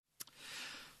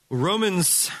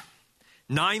Romans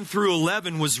 9 through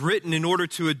 11 was written in order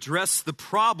to address the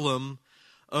problem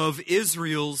of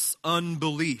Israel's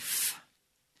unbelief.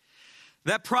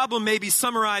 That problem may be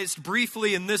summarized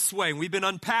briefly in this way. We've been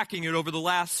unpacking it over the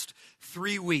last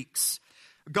 3 weeks.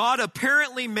 God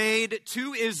apparently made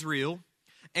to Israel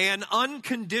an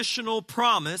unconditional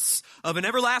promise of an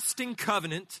everlasting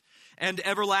covenant and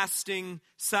everlasting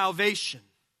salvation.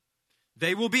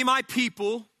 They will be my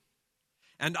people,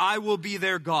 and I will be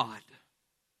their God.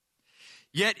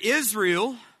 Yet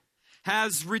Israel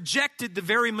has rejected the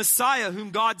very Messiah whom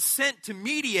God sent to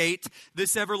mediate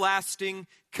this everlasting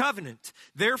covenant.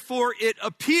 Therefore, it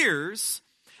appears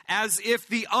as if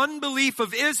the unbelief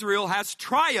of Israel has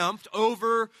triumphed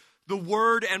over the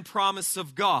word and promise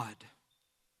of God.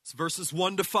 It's verses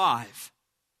 1 to 5.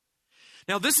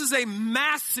 Now, this is a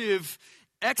massive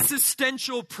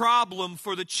existential problem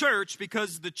for the church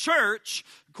because the church,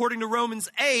 according to Romans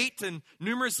 8 and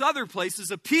numerous other places,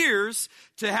 appears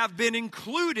to have been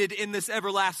included in this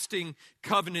everlasting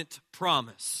covenant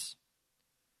promise.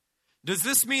 Does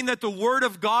this mean that the word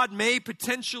of God may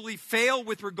potentially fail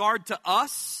with regard to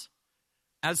us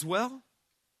as well?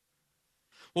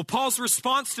 Well, Paul's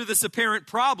response to this apparent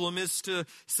problem is to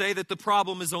say that the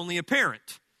problem is only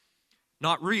apparent,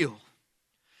 not real.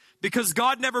 Because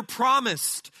God never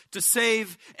promised to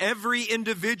save every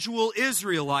individual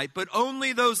Israelite, but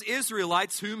only those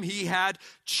Israelites whom he had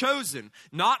chosen.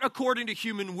 Not according to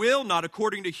human will, not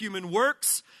according to human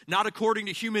works, not according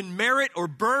to human merit or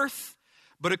birth,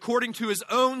 but according to his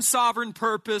own sovereign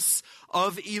purpose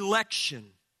of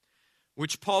election,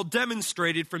 which Paul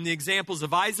demonstrated from the examples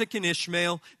of Isaac and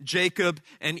Ishmael, Jacob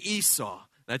and Esau.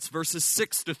 That's verses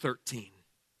 6 to 13.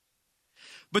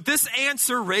 But this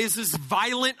answer raises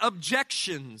violent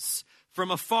objections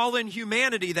from a fallen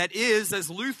humanity that is, as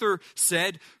Luther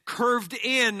said, curved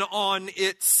in on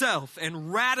itself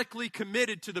and radically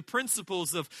committed to the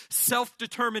principles of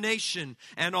self-determination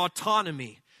and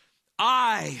autonomy.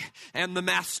 I am the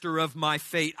master of my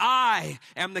fate. I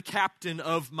am the captain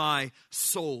of my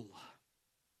soul.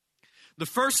 The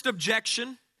first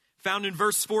objection, found in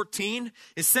verse 14,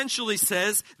 essentially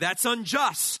says that's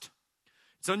unjust.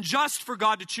 It's unjust for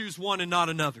God to choose one and not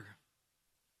another.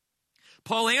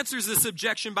 Paul answers this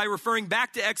objection by referring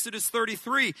back to Exodus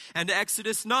 33 and to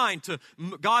Exodus 9, to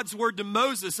God's word to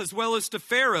Moses as well as to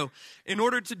Pharaoh, in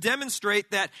order to demonstrate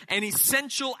that an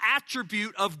essential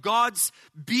attribute of God's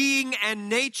being and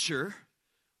nature,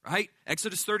 right?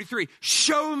 Exodus 33,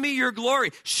 show me your glory.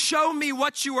 Show me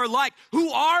what you are like. Who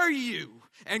are you?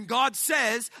 And God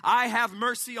says, I have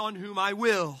mercy on whom I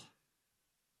will.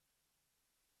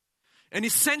 An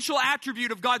essential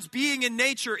attribute of God's being and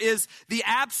nature is the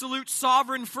absolute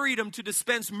sovereign freedom to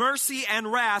dispense mercy and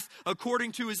wrath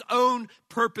according to his own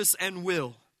purpose and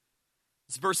will.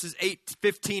 It's verses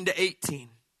 15 to 18.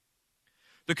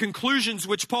 The conclusions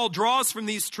which Paul draws from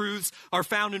these truths are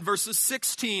found in verses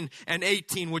 16 and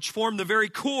 18, which form the very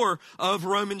core of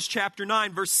Romans chapter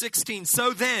 9, verse 16.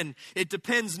 So then, it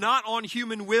depends not on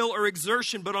human will or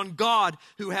exertion, but on God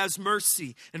who has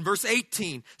mercy. And verse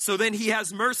 18, so then he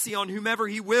has mercy on whomever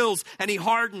he wills, and he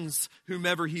hardens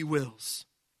whomever he wills.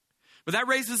 But that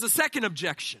raises a second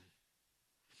objection.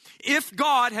 If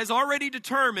God has already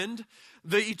determined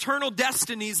the eternal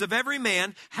destinies of every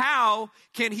man, how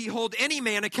can he hold any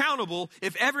man accountable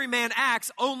if every man acts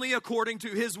only according to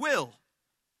his will?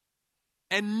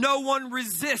 And no one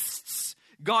resists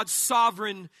God's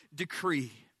sovereign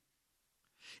decree.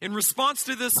 In response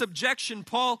to this objection,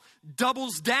 Paul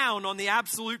doubles down on the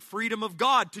absolute freedom of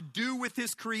God to do with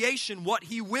his creation what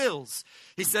he wills.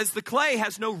 He says the clay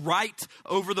has no right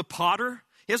over the potter.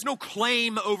 He has no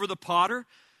claim over the potter.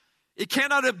 It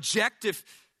cannot object if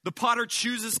the potter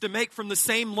chooses to make from the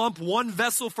same lump one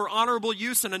vessel for honorable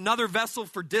use and another vessel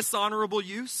for dishonorable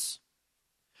use.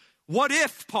 What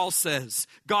if, Paul says,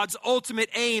 God's ultimate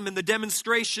aim in the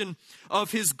demonstration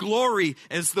of his glory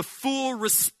as the full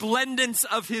resplendence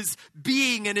of his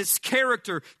being and his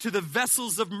character to the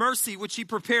vessels of mercy which he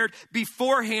prepared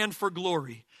beforehand for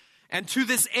glory? And to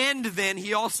this end, then,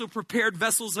 he also prepared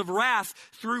vessels of wrath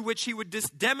through which he would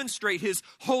demonstrate his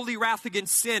holy wrath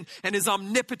against sin and his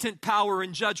omnipotent power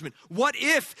and judgment. What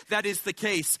if that is the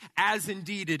case, as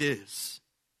indeed it is?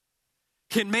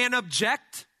 Can man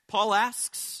object? Paul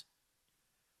asks.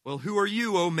 Well, who are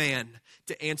you, O man,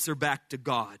 to answer back to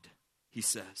God, he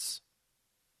says.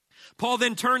 Paul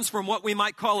then turns from what we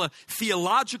might call a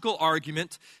theological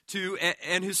argument to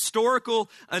an historical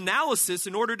analysis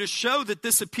in order to show that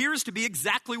this appears to be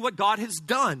exactly what God has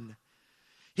done.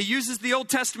 He uses the Old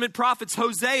Testament prophets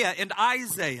Hosea and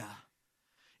Isaiah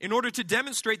in order to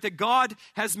demonstrate that God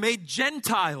has made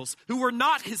Gentiles who were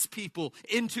not his people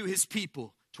into his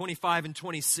people, 25 and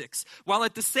 26, while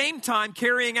at the same time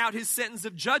carrying out his sentence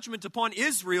of judgment upon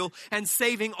Israel and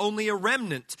saving only a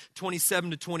remnant,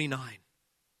 27 to 29.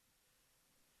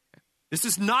 This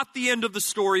is not the end of the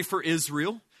story for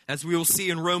Israel, as we will see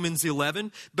in Romans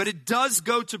 11, but it does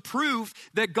go to prove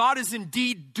that God is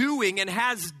indeed doing and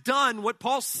has done what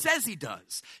Paul says he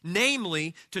does,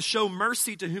 namely to show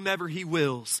mercy to whomever he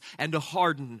wills and to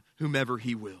harden whomever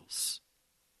he wills.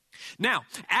 Now,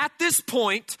 at this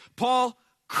point, Paul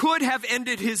could have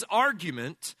ended his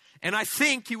argument, and I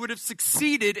think he would have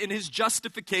succeeded in his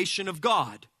justification of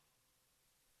God.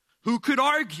 Who could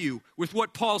argue with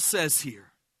what Paul says here?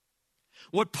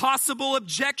 What possible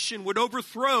objection would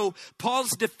overthrow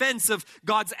Paul's defense of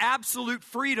God's absolute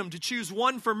freedom to choose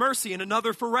one for mercy and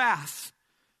another for wrath?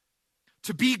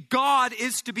 To be God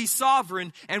is to be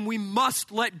sovereign, and we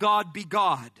must let God be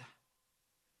God.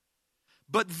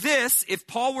 But this, if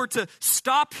Paul were to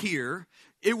stop here,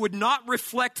 it would not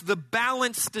reflect the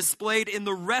balance displayed in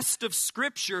the rest of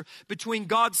Scripture between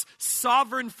God's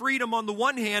sovereign freedom on the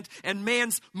one hand and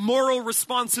man's moral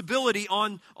responsibility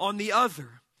on the other.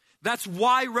 That's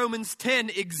why Romans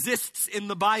 10 exists in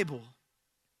the Bible,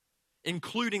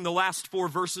 including the last 4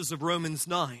 verses of Romans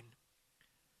 9.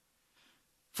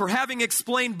 For having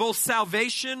explained both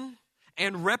salvation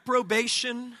and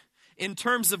reprobation in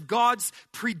terms of God's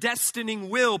predestining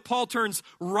will, Paul turns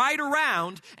right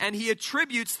around and he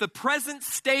attributes the present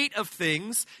state of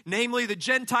things, namely the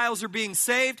Gentiles are being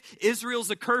saved,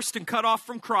 Israel's accursed and cut off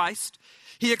from Christ.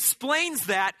 He explains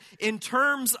that in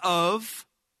terms of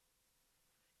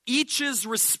each's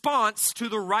response to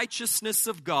the righteousness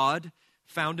of God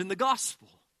found in the gospel.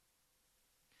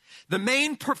 The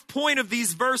main point of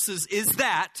these verses is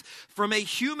that, from a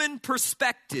human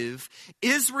perspective,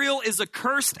 Israel is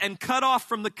accursed and cut off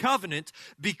from the covenant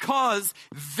because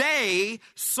they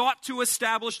sought to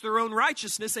establish their own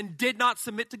righteousness and did not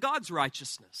submit to God's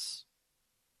righteousness.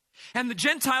 And the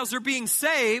Gentiles are being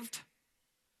saved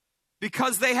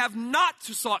because they have not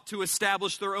sought to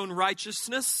establish their own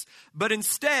righteousness, but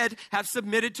instead have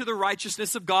submitted to the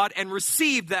righteousness of God and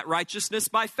received that righteousness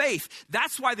by faith.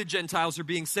 That's why the Gentiles are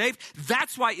being saved.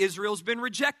 That's why Israel's been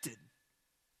rejected.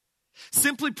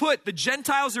 Simply put, the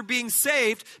Gentiles are being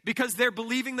saved because they're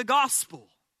believing the gospel.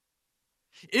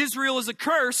 Israel is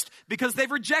accursed because they've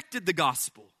rejected the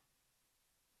gospel.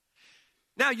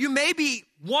 Now, you may be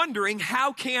wondering,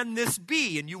 how can this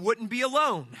be? And you wouldn't be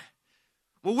alone.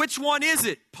 Well, which one is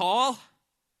it, Paul?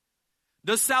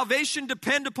 Does salvation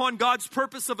depend upon God's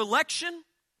purpose of election?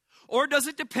 Or does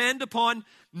it depend upon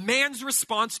man's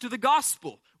response to the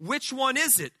gospel? Which one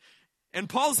is it? And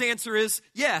Paul's answer is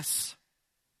yes.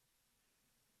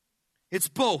 It's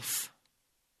both.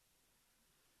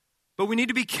 But we need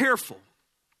to be careful.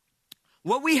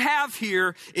 What we have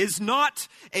here is not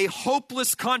a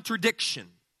hopeless contradiction.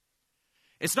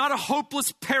 It's not a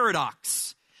hopeless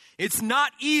paradox. It's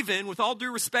not even, with all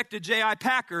due respect to J.I.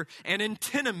 Packer, an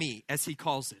antinomy, as he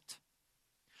calls it.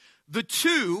 The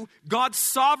two, God's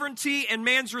sovereignty and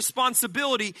man's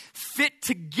responsibility, fit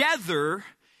together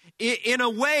in a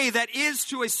way that is,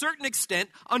 to a certain extent,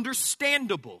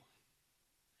 understandable.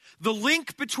 The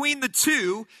link between the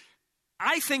two,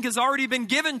 I think, has already been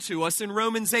given to us in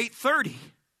Romans 8:30.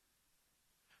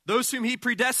 Those whom he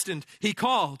predestined, he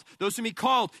called. Those whom he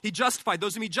called, he justified.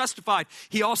 Those whom he justified,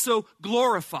 he also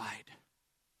glorified.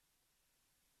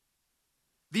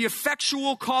 The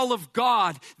effectual call of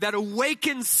God that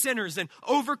awakens sinners and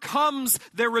overcomes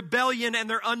their rebellion and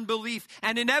their unbelief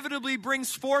and inevitably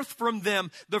brings forth from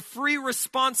them the free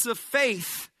response of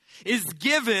faith is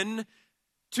given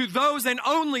to those and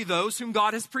only those whom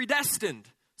God has predestined,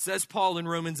 says Paul in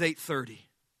Romans 8:30.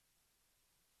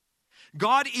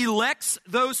 God elects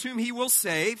those whom he will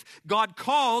save. God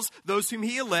calls those whom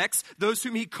he elects. Those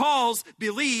whom he calls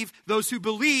believe. Those who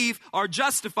believe are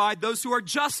justified. Those who are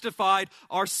justified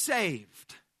are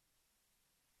saved.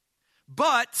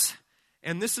 But,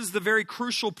 and this is the very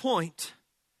crucial point,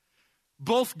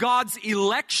 both God's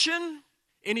election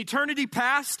in eternity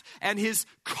past and his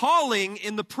calling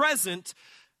in the present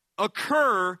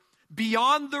occur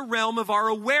beyond the realm of our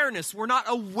awareness. We're not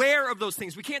aware of those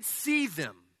things. We can't see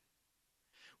them.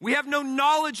 We have no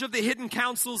knowledge of the hidden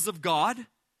counsels of God.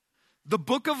 The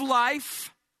book of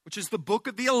life, which is the book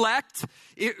of the elect,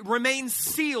 it remains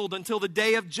sealed until the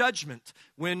day of judgment,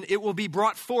 when it will be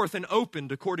brought forth and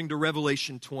opened according to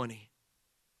Revelation 20.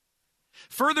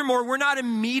 Furthermore, we're not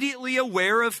immediately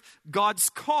aware of God's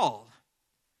call.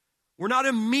 We're not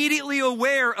immediately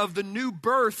aware of the new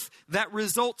birth that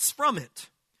results from it.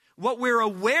 what we're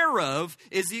aware of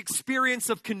is the experience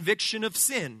of conviction of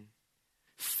sin,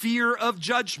 fear of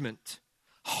judgment,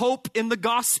 hope in the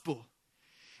gospel,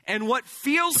 and what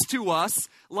feels to us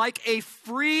like a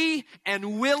free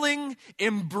and willing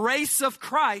embrace of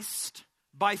Christ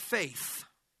by faith.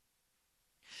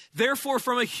 Therefore,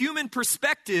 from a human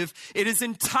perspective, it is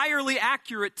entirely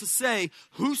accurate to say,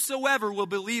 whosoever will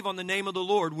believe on the name of the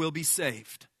Lord will be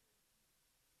saved.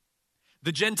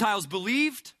 The Gentiles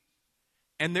believed,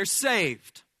 and they're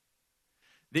saved.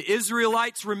 The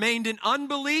Israelites remained in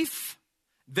unbelief,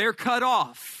 they're cut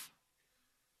off.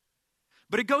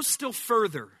 But it goes still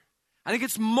further. I think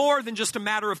it's more than just a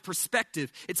matter of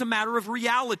perspective. It's a matter of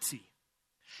reality.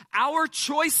 Our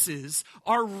choices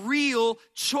are real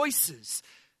choices.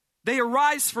 They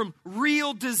arise from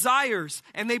real desires,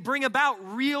 and they bring about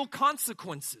real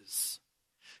consequences.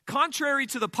 Contrary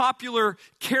to the popular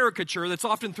caricature that's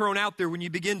often thrown out there when you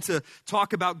begin to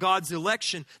talk about God's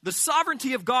election, the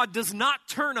sovereignty of God does not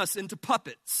turn us into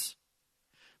puppets,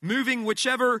 moving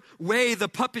whichever way the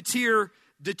puppeteer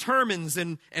determines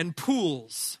and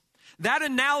pulls. That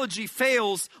analogy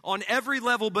fails on every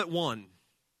level but one.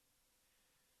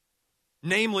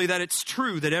 Namely, that it's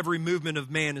true that every movement of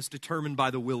man is determined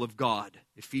by the will of God.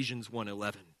 Ephesians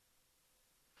 1:11.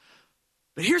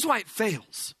 But here's why it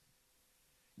fails.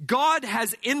 God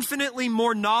has infinitely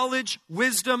more knowledge,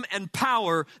 wisdom, and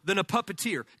power than a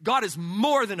puppeteer. God is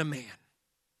more than a man.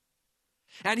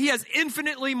 And he has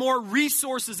infinitely more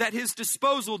resources at his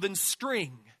disposal than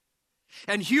string.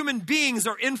 And human beings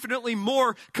are infinitely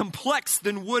more complex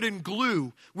than wood and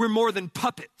glue. We're more than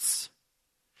puppets.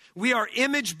 We are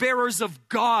image bearers of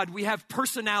God. We have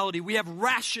personality. We have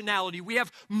rationality. We have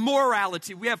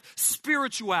morality. We have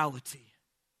spirituality.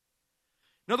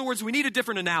 In other words, we need a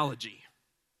different analogy.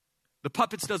 The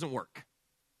puppets doesn't work.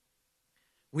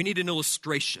 We need an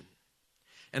illustration.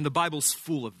 And the Bible's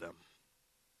full of them.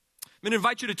 I'm going to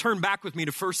invite you to turn back with me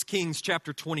to 1 Kings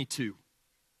chapter 22.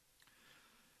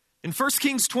 In 1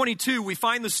 Kings 22, we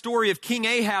find the story of King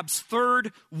Ahab's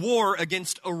third war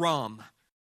against Aram.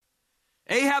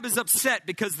 Ahab is upset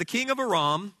because the king of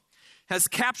Aram has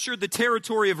captured the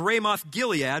territory of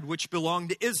Ramoth-Gilead, which belonged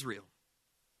to Israel.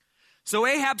 So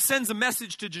Ahab sends a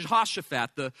message to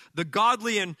Jehoshaphat, the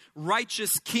godly and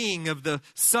righteous king of the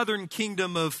southern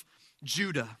kingdom of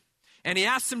Judah. And he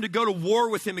asks him to go to war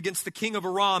with him against the king of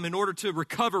Aram in order to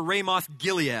recover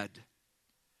Ramoth-Gilead.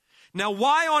 Now,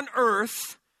 why on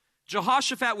earth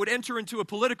Jehoshaphat would enter into a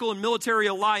political and military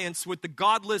alliance with the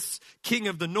godless king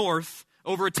of the north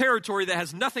over a territory that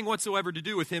has nothing whatsoever to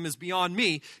do with him is beyond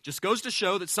me. Just goes to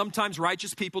show that sometimes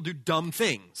righteous people do dumb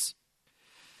things.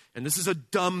 And this is a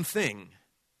dumb thing.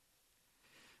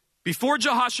 Before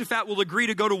Jehoshaphat will agree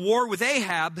to go to war with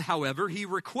Ahab, however, he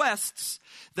requests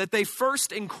that they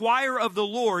first inquire of the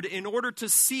Lord in order to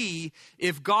see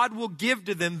if God will give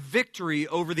to them victory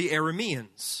over the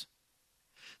Arameans.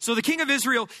 So the king of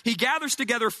Israel, he gathers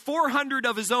together 400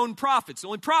 of his own prophets. The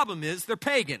only problem is they're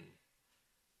pagan.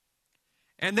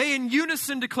 And they in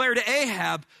unison declare to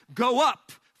Ahab, "Go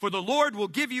up, for the Lord will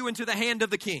give you into the hand of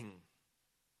the king."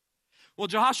 Well,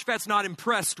 Jehoshaphat's not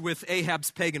impressed with Ahab's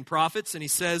pagan prophets, and he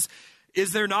says,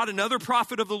 "Is there not another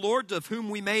prophet of the Lord of whom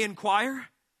we may inquire?"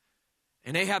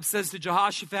 And Ahab says to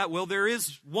Jehoshaphat, "Well, there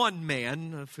is one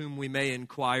man of whom we may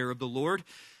inquire of the Lord,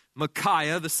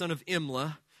 Micaiah, the son of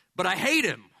Imlah, but I hate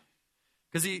him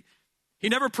because he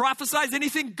never prophesies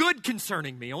anything good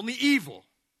concerning me, only evil."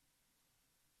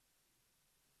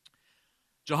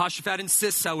 Jehoshaphat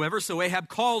insists, however, so Ahab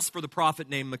calls for the prophet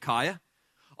named Micaiah.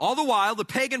 All the while, the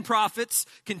pagan prophets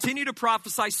continue to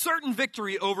prophesy certain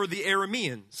victory over the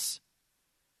Arameans.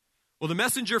 Well, the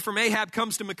messenger from Ahab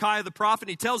comes to Micaiah the prophet, and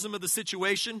he tells him of the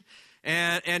situation,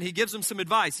 and he gives him some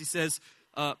advice. He says,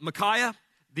 Micaiah,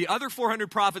 the other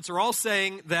 400 prophets are all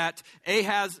saying that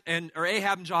Ahab and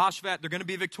Jehoshaphat, they're going to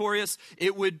be victorious.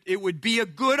 It would be a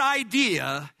good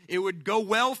idea, it would go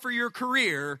well for your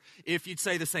career if you'd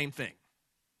say the same thing.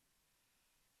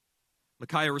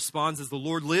 Micaiah responds, "As the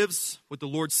Lord lives, what the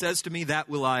Lord says to me, that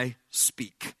will I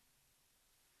speak."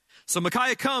 So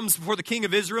Micaiah comes before the king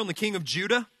of Israel and the king of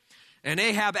Judah, and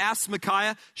Ahab asks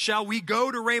Micaiah, "Shall we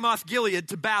go to Ramoth-Gilead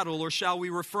to battle, or shall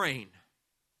we refrain?"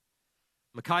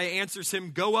 Micaiah answers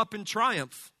him, "Go up in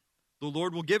triumph. The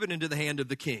Lord will give it into the hand of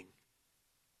the king."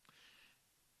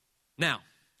 Now,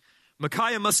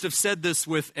 Micaiah must have said this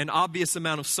with an obvious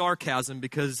amount of sarcasm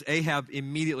because Ahab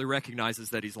immediately recognizes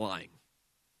that he's lying.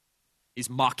 He's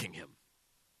mocking him.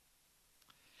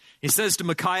 He says to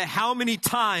Micaiah, "How many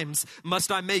times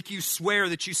must I make you swear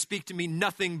that you speak to me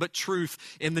nothing but truth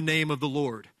in the name of the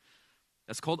Lord?"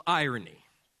 That's called irony.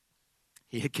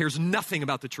 He cares nothing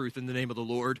about the truth in the name of the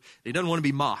Lord. He doesn't want to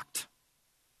be mocked.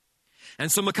 And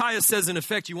so Micaiah says, in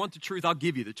effect, you want the truth? I'll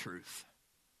give you the truth.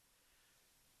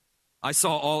 I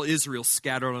saw all Israel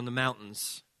scattered on the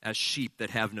mountains as sheep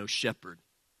that have no shepherd.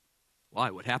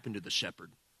 Why? What happened to the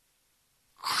shepherd?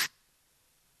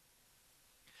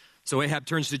 So Ahab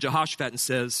turns to Jehoshaphat and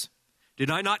says,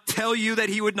 did I not tell you that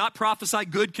he would not prophesy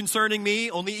good concerning me,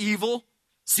 only evil?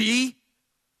 See?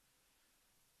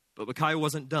 But Micaiah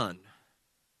wasn't done.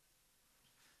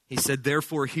 He said,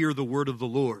 therefore hear the word of the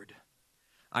Lord.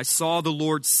 I saw the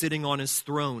Lord sitting on his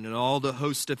throne and all the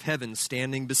host of heaven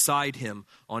standing beside him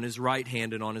on his right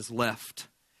hand and on his left.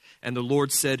 And the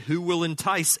Lord said, who will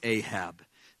entice Ahab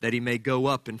that he may go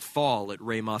up and fall at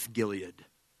Ramoth Gilead?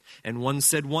 And one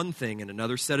said one thing and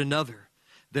another said another.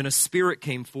 Then a spirit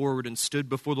came forward and stood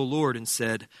before the Lord and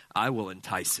said, I will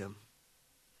entice him.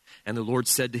 And the Lord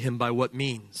said to him, by what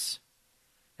means?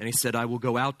 And he said, I will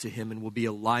go out to him and will be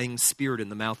a lying spirit in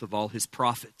the mouth of all his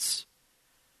prophets.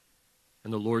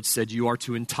 And the Lord said, you are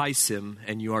to entice him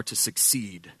and you are to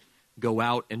succeed. Go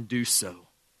out and do so.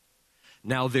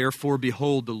 Now therefore,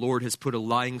 behold, the Lord has put a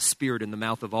lying spirit in the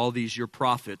mouth of all these your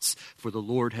prophets, for the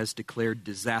Lord has declared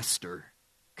disaster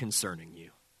concerning you.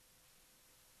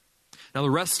 Now the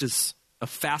rest is a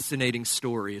fascinating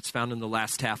story. It's found in the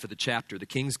last half of the chapter. The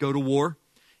kings go to war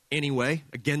anyway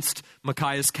against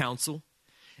Micaiah's counsel.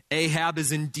 Ahab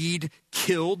is indeed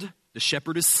killed. The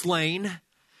shepherd is slain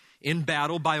in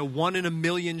battle by a 1 in a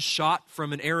million shot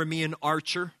from an Aramean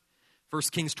archer. 1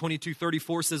 Kings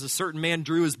 22:34 says a certain man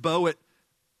drew his bow at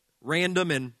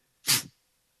random and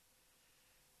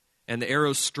the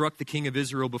arrow struck the king of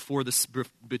Israel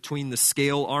between the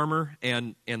scale armor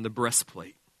and the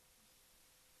breastplate.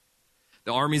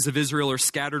 The armies of Israel are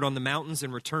scattered on the mountains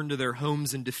and return to their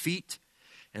homes in defeat.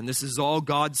 And this is all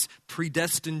God's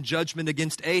predestined judgment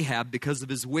against Ahab because of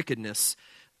his wickedness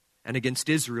and against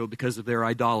Israel because of their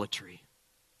idolatry.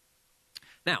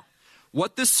 Now,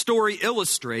 what this story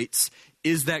illustrates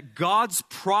is that God's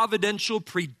providential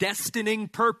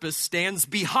predestining purpose stands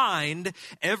behind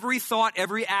every thought,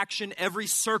 every action, every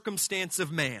circumstance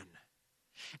of man.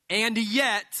 And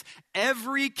yet,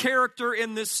 every character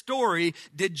in this story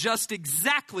did just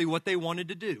exactly what they wanted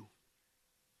to do.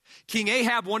 King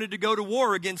Ahab wanted to go to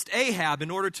war against Ahab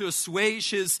in order to assuage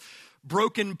his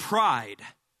broken pride.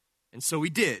 And so he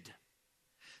did.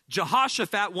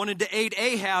 Jehoshaphat wanted to aid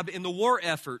Ahab in the war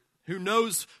effort. Who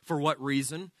knows for what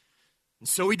reason? And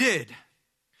so he did.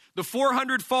 The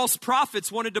 400 false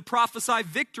prophets wanted to prophesy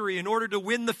victory in order to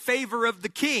win the favor of the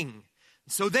king.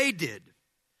 And so they did.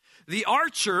 The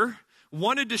archer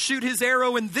wanted to shoot his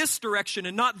arrow in this direction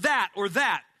and not that or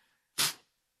that.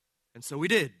 And so he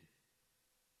did.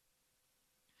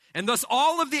 And thus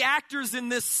all of the actors in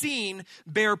this scene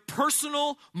bear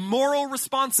personal moral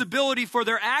responsibility for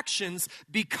their actions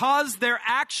because their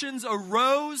actions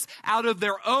arose out of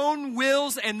their own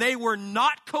wills and they were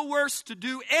not coerced to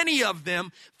do any of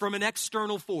them from an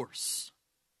external force.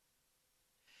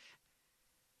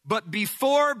 But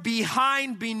before,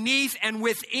 behind, beneath, and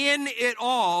within it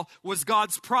all was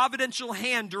God's providential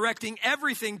hand directing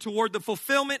everything toward the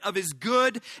fulfillment of his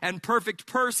good and perfect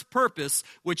purpose,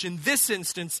 which in this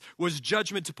instance was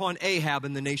judgment upon Ahab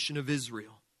and the nation of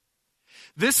Israel.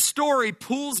 This story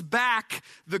pulls back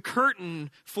the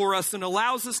curtain for us and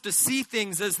allows us to see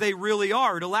things as they really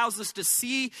are. It allows us to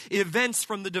see events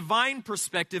from the divine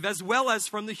perspective as well as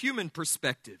from the human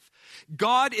perspective.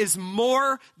 God is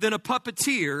more than a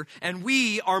puppeteer, and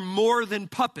we are more than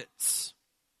puppets.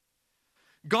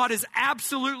 God is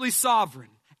absolutely sovereign,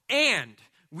 and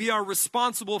we are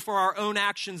responsible for our own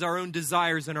actions, our own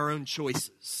desires, and our own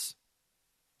choices.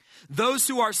 Those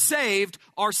who are saved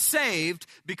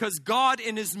because God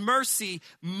in his mercy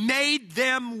made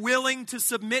them willing to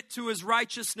submit to his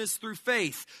righteousness through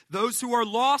faith. Those who are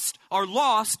lost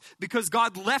because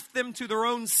God left them to their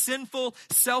own sinful,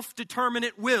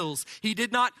 self-determinate wills. He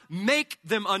did not make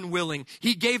them unwilling.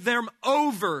 He gave them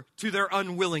over to their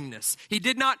unwillingness. He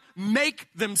did not make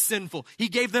them sinful. He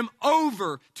gave them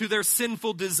over to their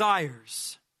sinful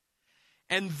desires.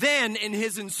 And then in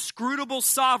his inscrutable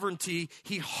sovereignty,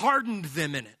 he hardened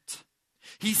them in it.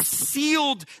 He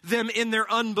sealed them in their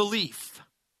unbelief.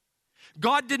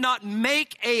 God did not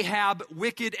make Ahab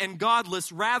wicked and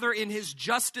godless. Rather, in his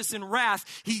justice and wrath,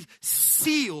 he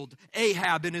sealed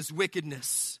Ahab in his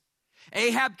wickedness.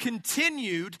 Ahab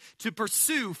continued to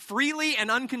pursue freely and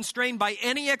unconstrained by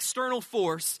any external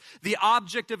force the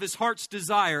object of his heart's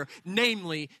desire,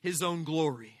 namely his own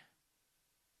glory.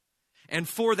 And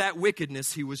for that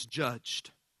wickedness, he was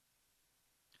judged.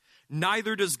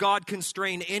 Neither does God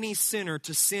constrain any sinner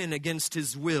to sin against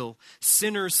his will.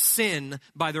 Sinners sin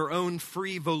by their own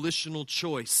free volitional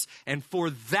choice, and for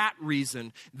that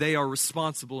reason, they are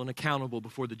responsible and accountable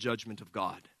before the judgment of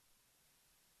God.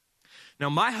 Now,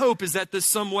 my hope is that this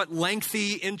somewhat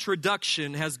lengthy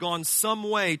introduction has gone some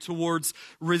way towards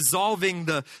resolving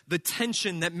the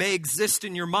tension that may exist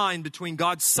in your mind between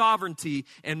God's sovereignty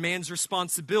and man's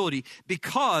responsibility,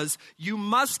 because you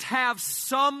must have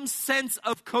some sense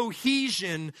of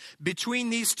cohesion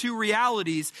between these two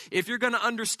realities if you're going to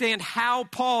understand how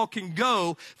Paul can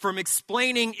go from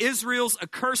explaining Israel's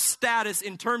accursed status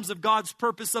in terms of God's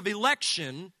purpose of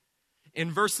election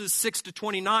in verses 6 to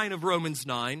 29 of Romans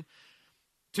 9,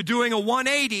 to doing a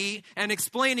 180 and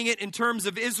explaining it in terms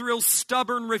of Israel's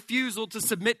stubborn refusal to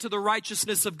submit to the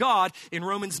righteousness of God in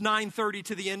Romans 9:30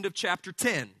 to the end of chapter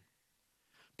 10.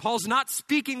 Paul's not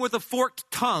speaking with a forked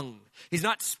tongue. He's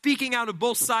not speaking out of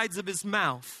both sides of his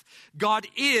mouth. God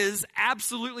is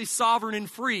absolutely sovereign and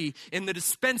free in the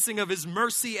dispensing of his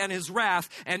mercy and his wrath,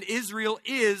 and Israel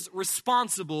is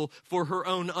responsible for her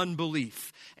own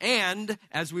unbelief. And,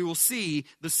 as we will see,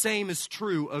 the same is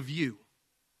true of you.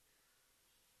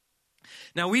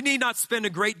 Now, we need not spend a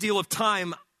great deal of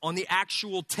time on the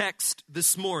actual text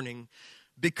this morning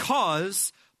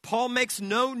because Paul makes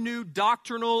no new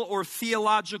doctrinal or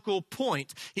theological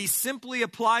point. He simply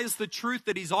applies the truth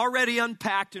that he's already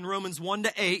unpacked in Romans 1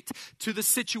 to 8 to the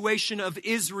situation of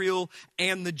Israel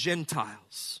and the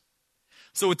Gentiles.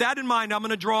 So with that in mind, I'm going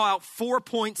to draw out 4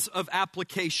 points of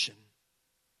application.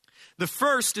 The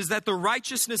first is that the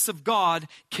righteousness of God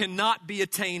cannot be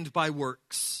attained by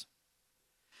works.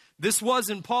 This was,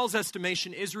 in Paul's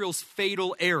estimation, Israel's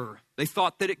fatal error. They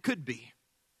thought that it could be.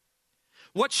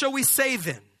 What shall we say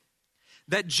then?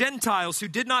 That Gentiles who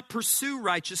did not pursue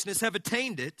righteousness have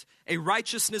attained it, a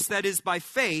righteousness that is by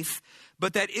faith,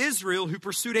 but that Israel, who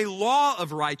pursued a law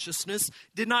of righteousness,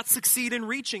 did not succeed in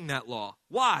reaching that law.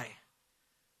 Why?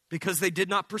 Because they did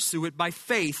not pursue it by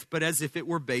faith, but as if it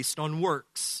were based on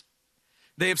works.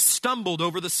 They have stumbled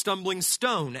over the stumbling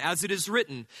stone, as it is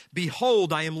written,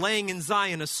 "Behold, I am laying in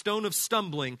Zion a stone of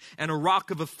stumbling and a rock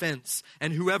of offense,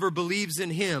 and whoever believes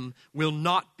in him will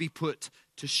not be put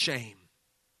to shame."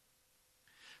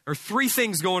 There are 3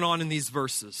 things going on in these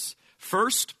verses.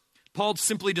 First, Paul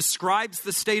simply describes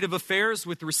the state of affairs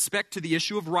with respect to the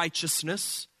issue of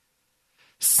righteousness.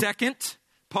 Second,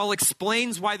 Paul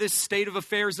explains why this state of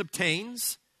affairs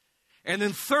obtains. And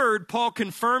then third, Paul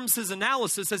confirms his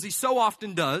analysis, as he so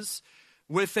often does,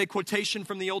 with a quotation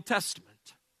from the Old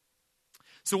Testament.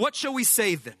 So what shall we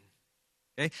say then?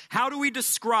 Okay. How do we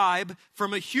describe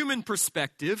from a human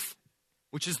perspective,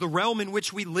 which is the realm in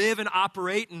which we live and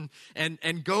operate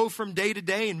and go from day to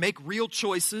day and make real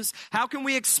choices? How can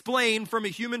we explain from a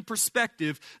human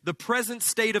perspective the present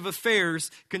state of affairs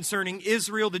concerning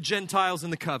Israel, the Gentiles,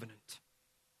 and the covenant?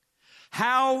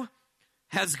 How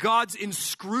has God's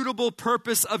inscrutable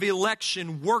purpose of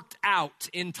election worked out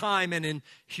in time and in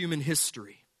human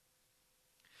history?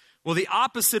 Well, the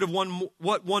opposite of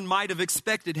what one might have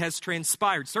expected has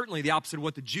transpired. Certainly the opposite of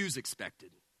what the Jews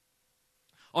expected.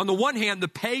 On the one hand, the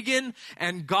pagan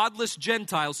and godless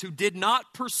Gentiles who did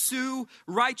not pursue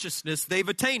righteousness, they've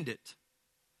attained it.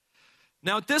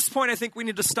 Now, at this point, I think we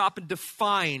need to stop and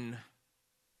define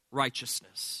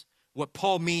righteousness, what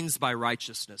Paul means by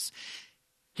righteousness.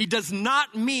 He does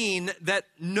not mean that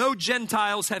no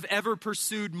Gentiles have ever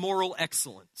pursued moral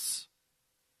excellence.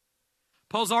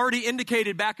 Paul's already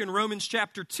indicated back in Romans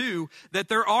chapter 2 that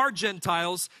there are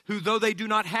Gentiles who, though they do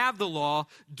not have the law,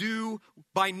 do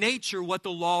by nature what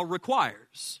the law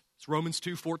requires. It's Romans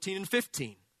 2, 14 and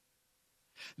 15.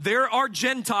 There are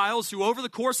Gentiles who, over the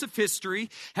course of history,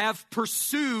 have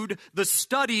pursued the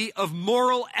study of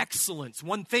moral excellence.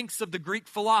 One thinks of the Greek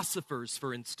philosophers,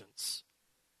 for instance.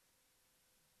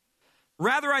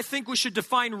 Rather, I think we should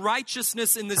define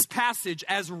righteousness in this passage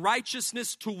as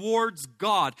righteousness towards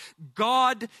God.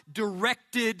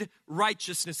 God-directed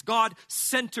righteousness.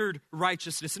 God-centered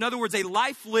righteousness. In other words, a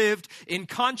life lived in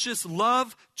conscious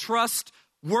love, trust,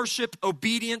 worship,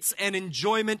 obedience, and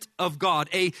enjoyment of God.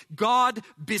 A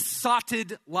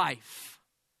God-besotted life.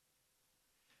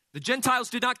 The Gentiles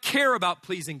did not care about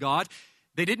pleasing God.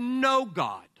 They didn't know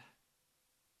God.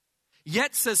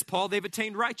 Yet, says Paul, they've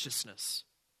attained righteousness.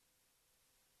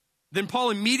 Then Paul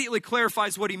immediately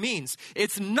clarifies what he means.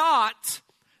 It's not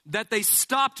that they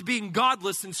stopped being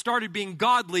godless and started being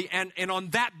godly, and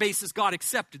on that basis God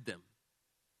accepted them.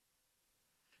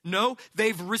 No,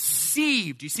 they've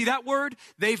received. You see that word?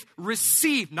 They've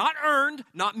received, not earned,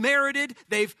 not merited.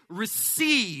 They've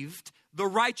received the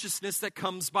righteousness that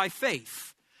comes by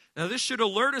faith. Now, this should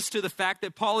alert us to the fact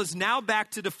that Paul is now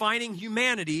back to defining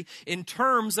humanity in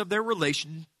terms of their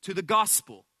relation to the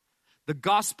gospel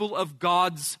of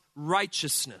God's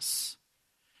righteousness.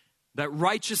 That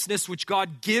righteousness which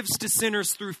God gives to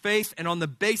sinners through faith and on the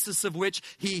basis of which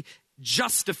he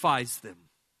justifies them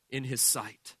in his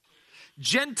sight.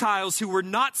 Gentiles who were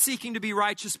not seeking to be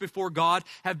righteous before God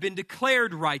have been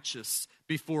declared righteous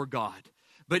before God.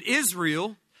 But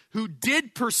Israel, who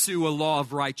did pursue a law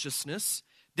of righteousness,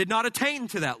 did not attain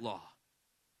to that law.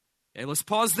 Okay, let's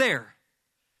pause there.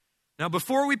 Now,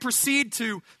 before we proceed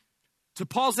to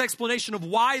Paul's explanation of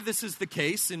why this is the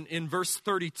case in verse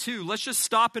 32, let's just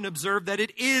stop and observe that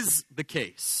it is the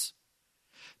case.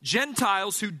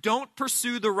 Gentiles who don't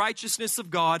pursue the righteousness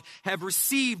of God have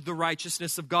received the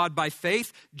righteousness of God by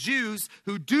faith. Jews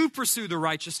who do pursue the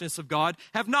righteousness of God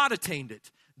have not attained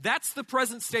it. That's the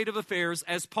present state of affairs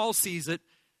as Paul sees it.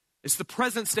 It's the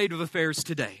present state of affairs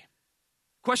today.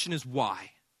 Question is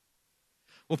why?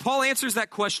 Well, Paul answers that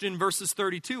question in verses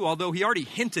 32, although he already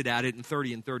hinted at it in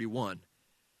 30 and 31.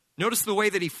 Notice the way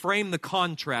that he framed the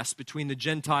contrast between the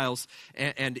Gentiles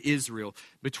and Israel,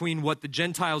 between what the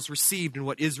Gentiles received and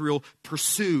what Israel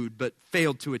pursued but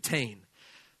failed to attain.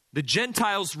 The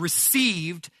Gentiles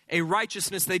received a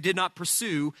righteousness they did not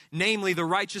pursue, namely the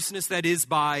righteousness that is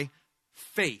by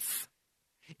faith.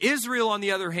 Israel, on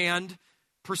the other hand,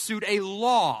 pursued a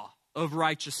law of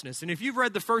righteousness. And if you've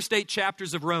read the first 8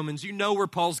 chapters of Romans, you know where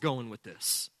Paul's going with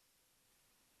this.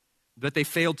 That they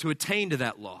failed to attain to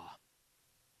that law.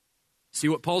 See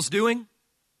what Paul's doing?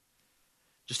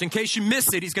 Just in case you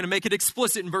miss it, he's going to make it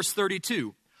explicit in verse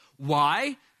 32.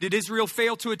 Why did Israel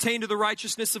fail to attain to the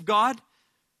righteousness of God?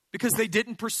 Because they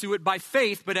didn't pursue it by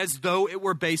faith, but as though it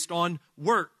were based on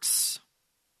works.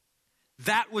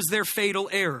 That was their fatal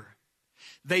error.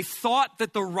 They thought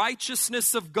that the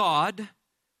righteousness of God,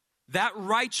 that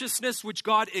righteousness which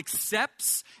God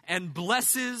accepts and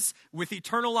blesses with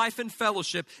eternal life and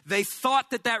fellowship, they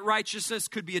thought that that righteousness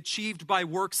could be achieved by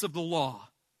works of the law.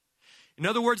 In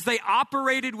other words, they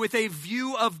operated with a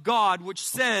view of God which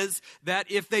says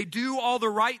that if they do all the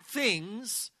right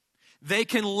things, they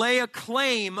can lay a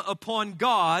claim upon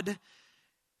God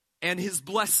and his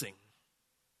blessing.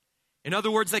 In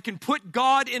other words, they can put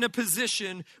God in a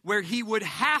position where he would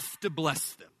have to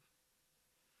bless them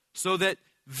so that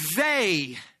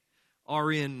they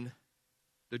are in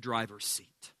the driver's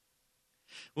seat.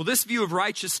 Well, this view of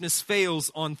righteousness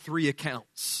fails on 3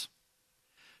 accounts.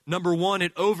 Number 1,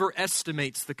 it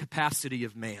overestimates the capacity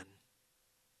of man.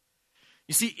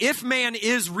 You see, if man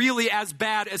is really as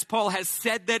bad as Paul has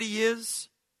said that he is,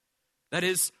 that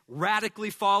is, radically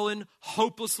fallen,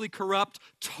 hopelessly corrupt,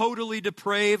 totally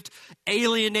depraved,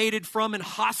 alienated from and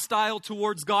hostile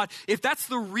towards God, if that's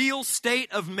the real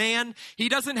state of man, he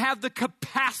doesn't have the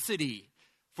capacity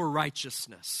for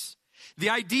righteousness. The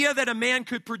idea that a man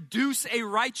could produce a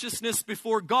righteousness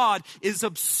before God is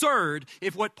absurd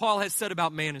if what Paul has said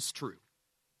about man is true.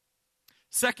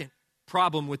 Second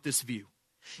problem with this view,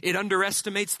 it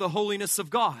underestimates the holiness of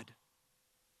God.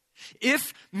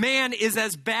 If man is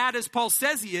as bad as Paul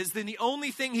says he is, then the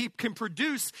only thing he can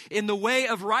produce in the way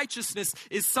of righteousness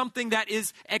is something that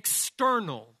is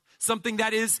external, something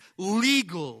that is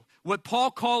legal, what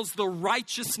Paul calls the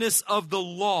righteousness of the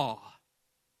law.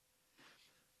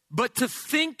 But to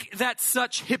think that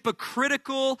such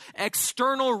hypocritical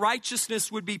external righteousness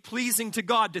would be pleasing to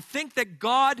God, to think that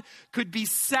God could be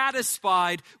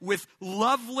satisfied with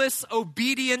loveless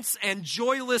obedience and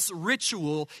joyless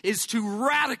ritual is to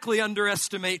radically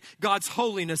underestimate God's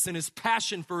holiness and his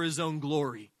passion for his own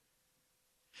glory.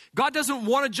 God doesn't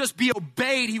want to just be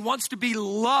obeyed. He wants to be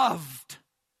loved,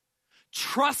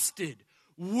 trusted,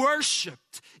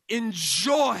 worshiped,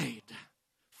 enjoyed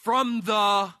from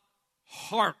the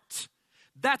heart.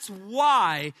 That's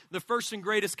why the first and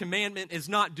greatest commandment is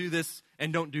not do this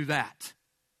and don't do that,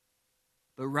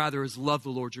 but rather is love the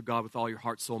Lord your God with all your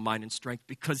heart, soul, mind, and strength,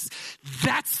 because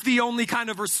that's the only kind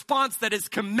of response that is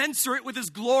commensurate with his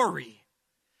glory.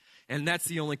 And that's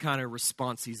the only kind of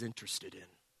response he's interested in.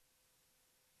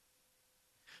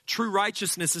 True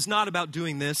righteousness is not about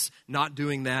doing this, not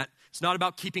doing that. It's not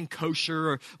about keeping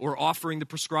kosher or offering the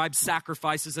prescribed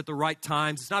sacrifices at the right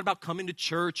times. It's not about coming to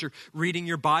church or reading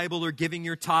your Bible or giving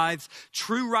your tithes.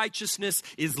 True righteousness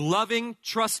is loving,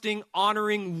 trusting,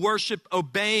 honoring, worship,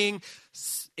 obeying,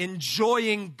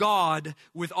 enjoying God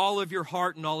with all of your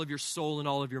heart and all of your soul and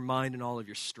all of your mind and all of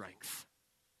your strength.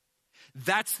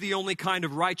 That's the only kind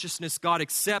of righteousness God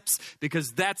accepts,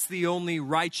 because that's the only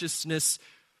righteousness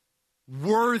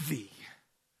worthy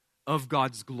of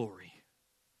God's glory.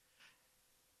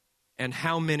 And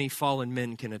how many fallen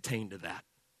men can attain to that?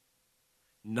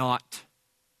 Not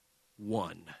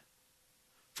one.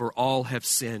 For all have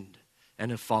sinned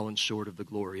and have fallen short of the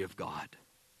glory of God.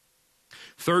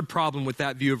 Third problem with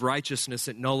that view of righteousness,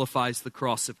 it nullifies the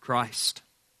cross of Christ.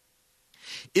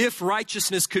 If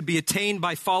righteousness could be attained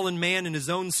by fallen man in his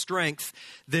own strength,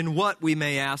 then what, we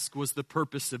may ask, was the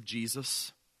purpose of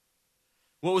Jesus?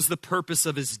 What was the purpose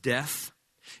of his death?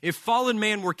 If fallen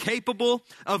man were capable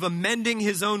of amending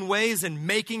his own ways and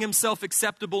making himself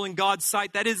acceptable in God's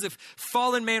sight, that is, if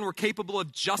fallen man were capable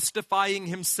of justifying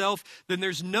himself, then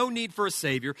there's no need for a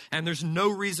Savior and there's no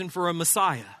reason for a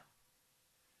Messiah.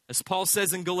 As Paul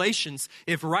says in Galatians,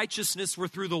 if righteousness were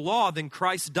through the law, then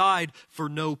Christ died for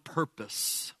no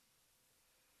purpose.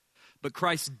 But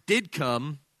Christ did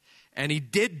come and he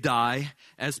did die,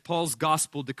 as Paul's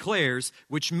gospel declares,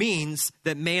 which means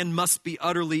that man must be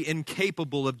utterly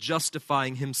incapable of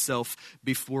justifying himself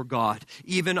before God.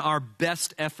 Even our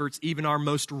best efforts, even our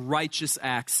most righteous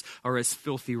acts are as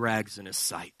filthy rags in his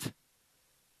sight.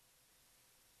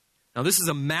 Now, this is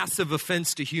a massive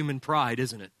offense to human pride,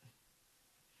 isn't it?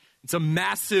 It's a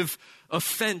massive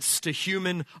offense to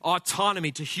human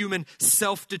autonomy, to human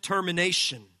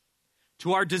self-determination,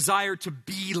 to our desire to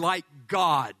be like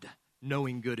God,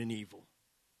 knowing good and evil.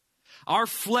 Our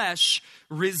flesh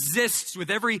resists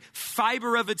with every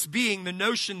fiber of its being the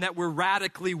notion that we're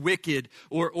radically wicked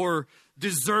or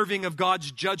deserving of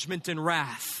God's judgment and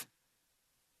wrath.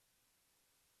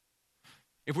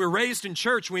 If we're raised in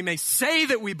church, we may say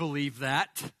that we believe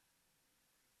that.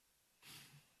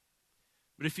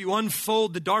 But if you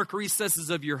unfold the dark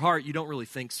recesses of your heart, you don't really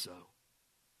think so.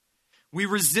 We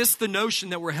resist the notion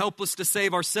that we're helpless to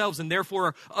save ourselves and therefore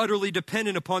are utterly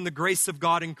dependent upon the grace of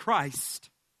God in Christ.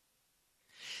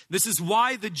 This is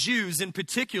why the Jews in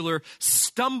particular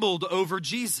stumbled over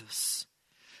Jesus.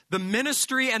 The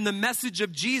ministry and the message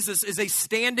of Jesus is a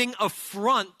standing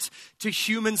affront to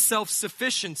human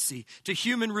self-sufficiency, to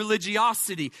human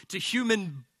religiosity, to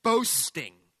human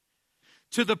boasting.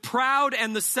 To the proud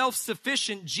and the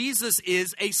self-sufficient, Jesus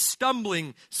is a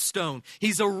stumbling stone.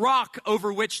 He's a rock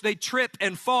over which they trip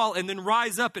and fall and then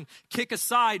rise up and kick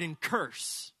aside and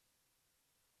curse.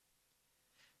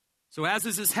 So as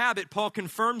is his habit, Paul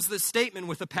confirms this statement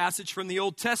with a passage from the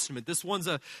Old Testament. This one's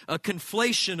a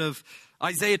conflation of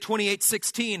Isaiah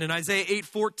 28:16 and Isaiah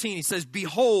 8:14. He says,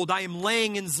 "Behold, I am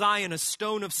laying in Zion a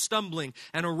stone of stumbling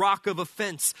and a rock of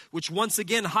offense," which once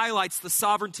again highlights the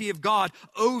sovereignty of God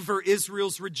over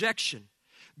Israel's rejection.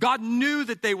 God knew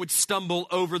that they would stumble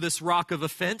over this rock of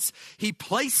offense. He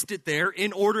placed it there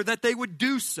in order that they would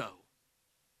do so.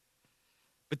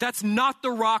 But that's not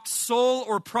the rock's sole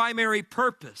or primary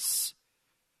purpose.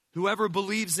 Whoever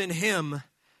believes in him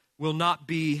will not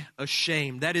be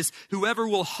ashamed. That is, whoever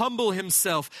will humble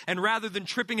himself and rather than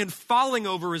tripping and falling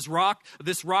over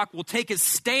this rock will take his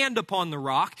stand upon the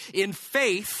rock in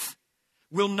faith,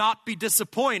 will not be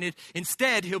disappointed.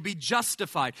 Instead, he'll be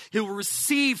justified. He'll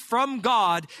receive from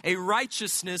God a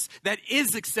righteousness that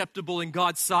is acceptable in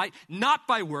God's sight, not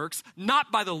by works,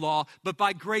 not by the law, but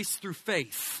by grace through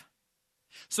faith.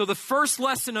 So the first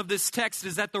lesson of this text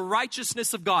is that the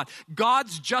righteousness of God,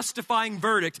 God's justifying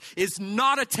verdict, is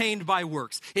not attained by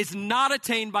works. It's not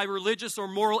attained by religious or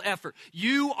moral effort.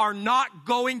 You are not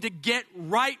going to get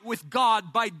right with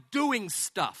God by doing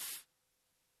stuff.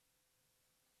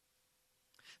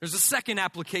 There's a second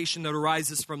application that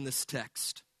arises from this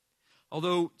text.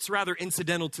 Although it's rather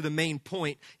incidental to the main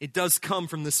point, it does come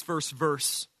from this first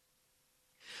verse.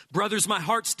 Brothers, my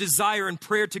heart's desire and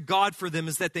prayer to God for them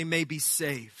is that they may be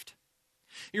saved.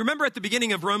 You remember at the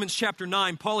beginning of Romans chapter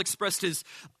 9, Paul expressed his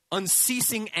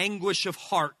unceasing anguish of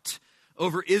heart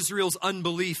over Israel's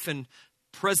unbelief and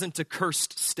present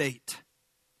accursed state.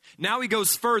 Now he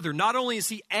goes further. Not only is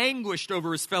he anguished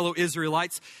over his fellow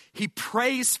Israelites, he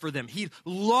prays for them. He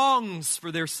longs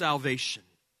for their salvation.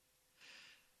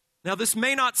 Now, this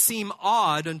may not seem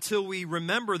odd until we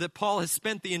remember that Paul has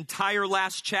spent the entire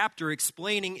last chapter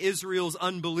explaining Israel's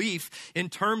unbelief in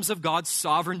terms of God's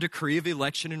sovereign decree of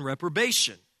election and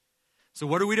reprobation. So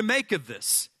what are we to make of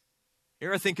this?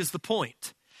 Here I think is the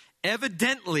point.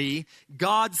 Evidently,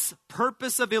 God's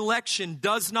purpose of election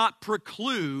does not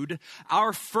preclude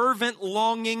our fervent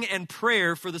longing and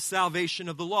prayer for the salvation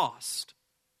of the lost.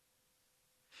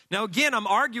 Now again, I'm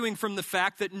arguing from the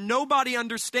fact that nobody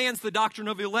understands the doctrine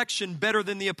of election better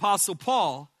than the Apostle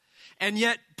Paul, and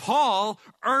yet Paul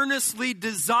earnestly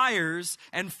desires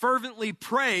and fervently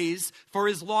prays for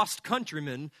his lost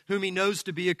countrymen whom he knows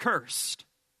to be accursed.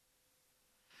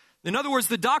 In other words,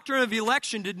 the doctrine of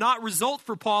election did not result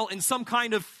for Paul in some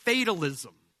kind of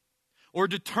fatalism or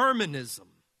determinism.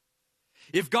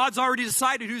 If God's already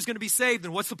decided who's going to be saved,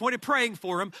 then what's the point of praying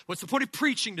for them? What's the point of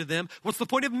preaching to them? What's the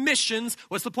point of missions?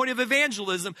 What's the point of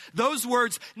evangelism? Those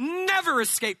words never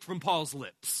escaped from Paul's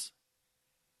lips.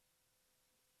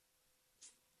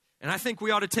 And I think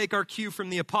we ought to take our cue from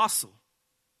the apostle.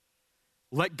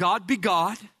 Let God be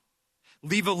God.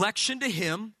 Leave election to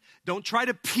him. Don't try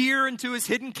to peer into his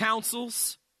hidden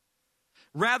counsels.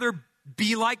 Rather,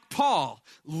 be like Paul.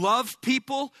 Love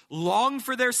people, long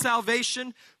for their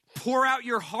salvation, pour out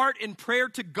your heart in prayer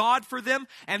to God for them,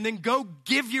 and then go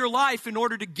give your life in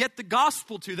order to get the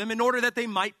gospel to them in order that they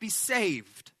might be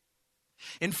saved.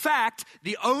 In fact,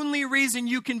 the only reason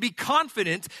you can be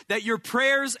confident that your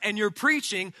prayers and your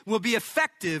preaching will be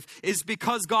effective is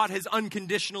because God has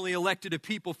unconditionally elected a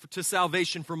people to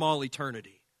salvation from all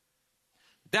eternity.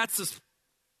 That's a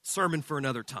sermon for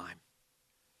another time.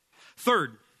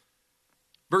 Third,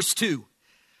 verse 2,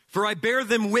 for I bear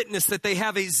them witness that they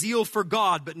have a zeal for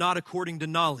God, but not according to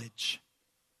knowledge.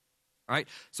 All right,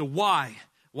 so why?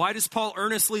 Why does Paul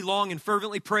earnestly long and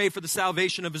fervently pray for the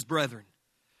salvation of his brethren?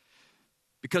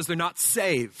 Because they're not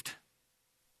saved.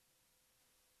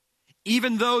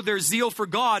 Even though their zeal for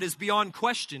God is beyond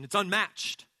question, it's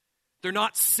unmatched. They're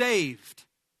not saved.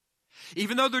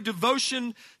 Even though their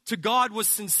devotion to God was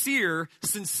sincere,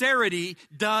 sincerity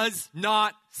does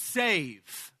not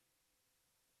save.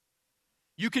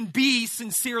 You can be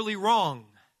sincerely wrong.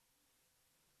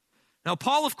 Now,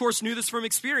 Paul, of course, knew this from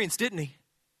experience, didn't he?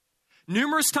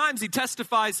 Numerous times he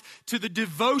testifies to the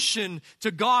devotion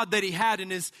to God that he had in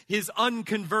his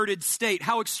unconverted state.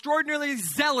 How extraordinarily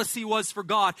zealous he was for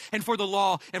God and for the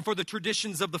law and for the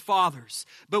traditions of the fathers.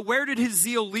 But where did his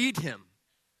zeal lead him?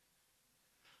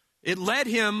 It led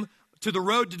him to the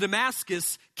road to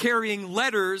Damascus, carrying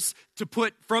letters to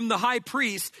put from the high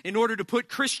priest in order to put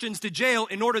Christians to jail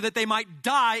in order that they might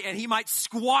die and he might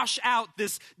squash out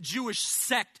this Jewish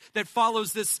sect that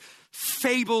follows this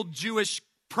fabled Jewish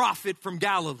prophet from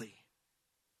Galilee.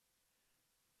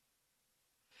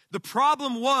 The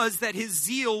problem was that his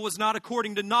zeal was not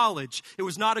according to knowledge. It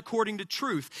was not according to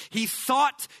truth. He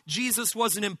thought Jesus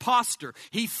was an imposter.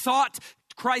 He thought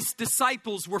Christ's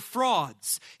disciples were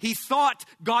frauds. He thought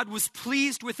God was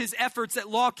pleased with his efforts at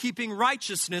law-keeping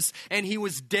righteousness, and he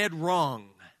was dead wrong.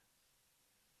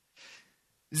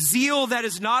 Zeal that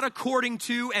is not according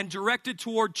to and directed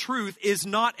toward truth is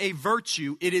not a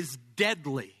virtue. It is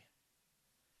deadly.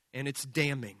 And it's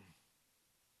damning.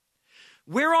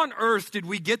 Where on earth did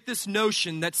we get this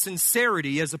notion that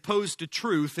sincerity as opposed to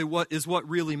truth is what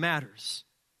really matters?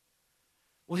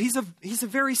 Well, he's a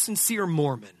very sincere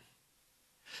Mormon.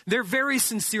 They're very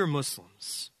sincere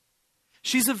Muslims.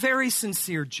 She's a very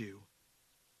sincere Jew.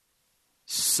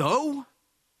 So?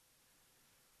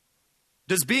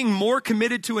 Does being more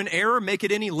committed to an error make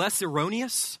it any less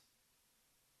erroneous?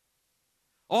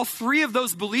 All three of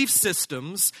those belief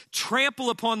systems trample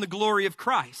upon the glory of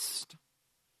Christ.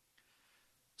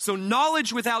 So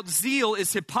knowledge without zeal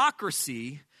is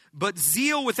hypocrisy, but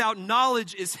zeal without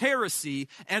knowledge is heresy,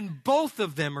 and both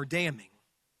of them are damning.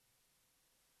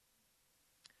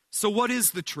 So what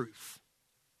is the truth?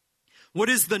 What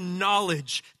is the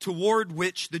knowledge toward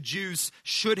which the Jews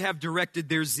should have directed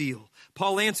their zeal?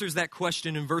 Paul answers that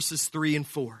question in verses 3 and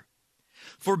 4.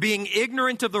 For being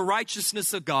ignorant of the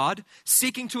righteousness of God,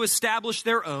 seeking to establish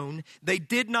their own, they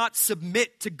did not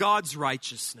submit to God's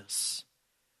righteousness.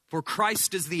 For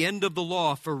Christ is the end of the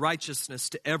law for righteousness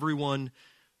to everyone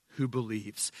who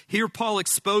believes. Here Paul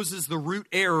exposes the root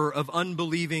error of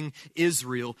unbelieving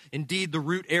Israel, indeed the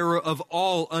root error of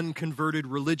all unconverted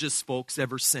religious folks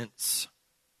ever since.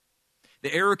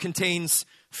 The error contains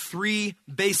three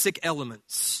basic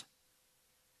elements.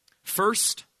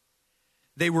 First,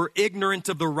 they were ignorant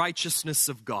of the righteousness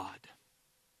of God.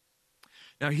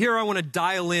 Now here I want to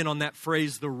dial in on that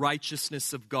phrase, the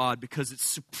righteousness of God, because it's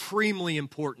supremely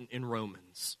important in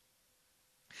Romans.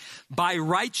 By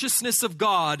righteousness of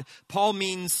God, Paul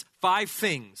means 5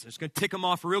 things. I'm just going to tick them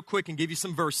off real quick and give you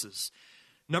some verses.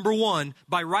 Number 1,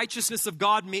 by righteousness of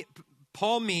God,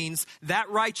 Paul means that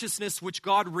righteousness which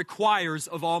God requires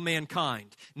of all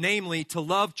mankind, namely to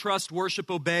love, trust, worship,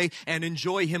 obey, and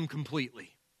enjoy him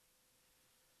completely.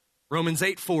 Romans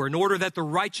 8:4, in order that the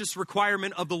righteous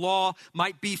requirement of the law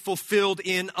might be fulfilled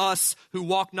in us who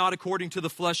walk not according to the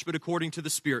flesh but according to the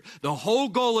Spirit. The whole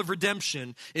goal of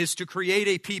redemption is to create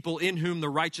a people in whom the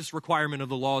righteous requirement of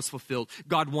the law is fulfilled.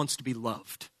 God wants to be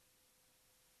loved.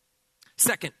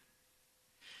 Second,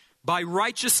 by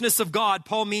righteousness of God,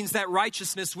 Paul means that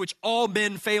righteousness which all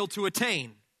men fail to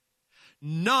attain.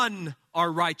 None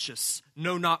are righteous,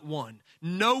 no, not one.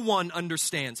 No one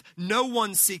understands. No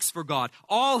one seeks for God.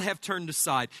 All have turned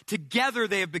aside. Together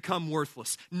they have become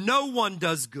worthless. No one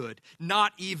does good,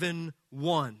 not even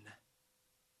one.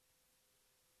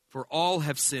 For all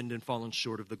have sinned and fallen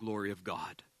short of the glory of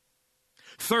God.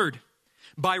 Third,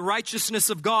 by righteousness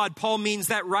of God, Paul means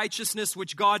that righteousness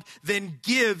which God then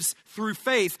gives through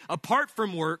faith apart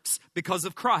from works because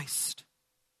of Christ.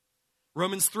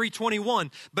 Romans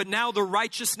 3:21, but now the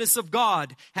righteousness of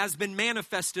God has been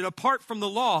manifested apart from the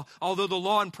law, although the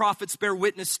law and prophets bear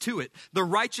witness to it. The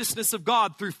righteousness of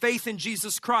God through faith in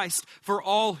Jesus Christ for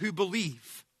all who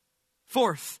believe.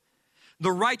 Fourth,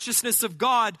 the righteousness of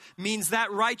God means that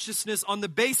righteousness on the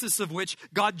basis of which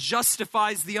God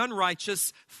justifies the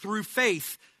unrighteous through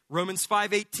faith. Romans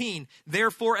 5:18,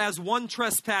 therefore as one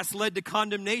trespass led to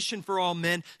condemnation for all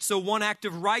men, so one act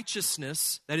of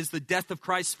righteousness, that is the death of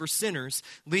Christ for sinners,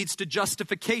 leads to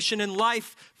justification and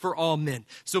life for all men.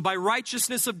 So by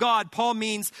righteousness of God, Paul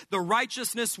means the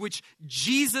righteousness which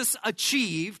Jesus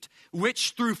achieved,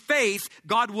 which through faith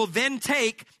God will then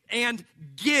take and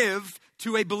give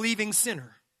to a believing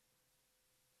sinner.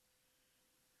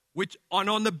 Which,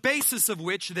 on the basis of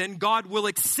which then God will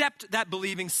accept that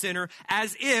believing sinner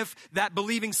as if that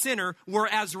believing sinner were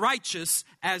as righteous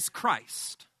as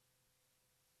Christ.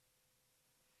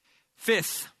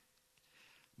 Fifth,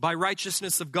 by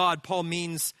righteousness of God, Paul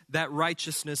means that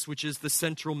righteousness which is the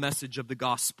central message of the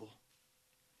gospel.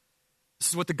 This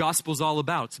is what the gospel is all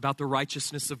about. It's about the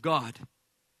righteousness of God.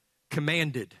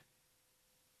 Commanded,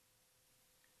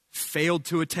 failed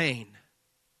to attain,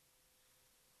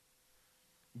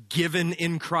 given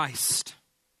in Christ,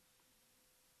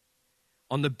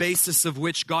 on the basis of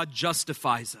which God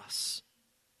justifies us.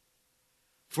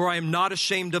 For I am not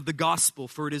ashamed of the gospel,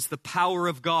 for it is the power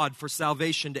of God for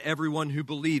salvation to everyone who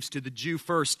believes, to the Jew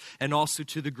first and also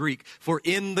to the Greek. For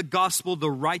in the gospel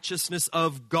the righteousness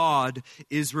of God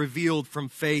is revealed from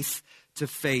faith to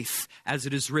faith, as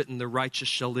it is written, the righteous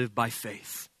shall live by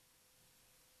faith.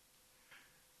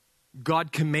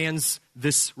 God commands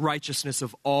this righteousness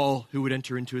of all who would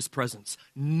enter into his presence.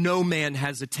 No man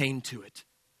has attained to it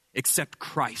except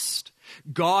Christ.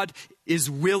 God is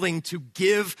willing to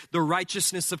give the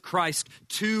righteousness of Christ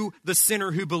to the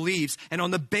sinner who believes. And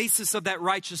on the basis of that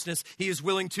righteousness, he is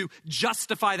willing to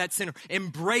justify that sinner,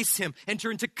 embrace him, enter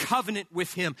into covenant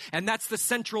with him. And that's the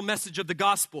central message of the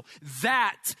gospel.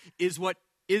 That is what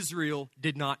Israel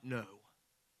did not know.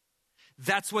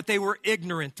 That's what they were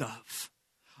ignorant of.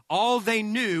 All they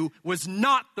knew was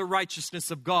not the righteousness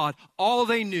of God. All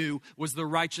they knew was the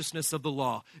righteousness of the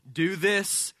law. Do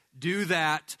this, do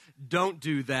that, don't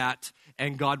do that,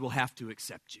 and God will have to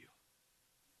accept you.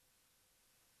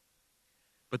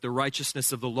 But the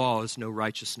righteousness of the law is no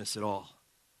righteousness at all.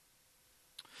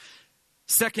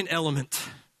 Second element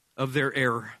of their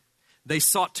error, they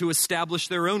sought to establish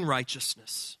their own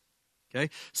righteousness. Okay?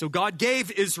 So God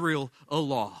gave Israel a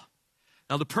law.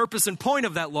 Now, the purpose and point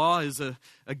of that law is,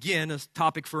 again, a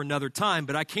topic for another time,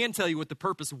 but I can tell you what the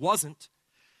purpose wasn't.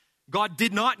 God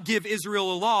did not give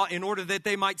Israel a law in order that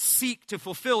they might seek to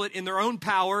fulfill it in their own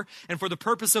power and for the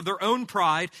purpose of their own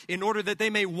pride, in order that they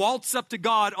may waltz up to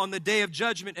God on the day of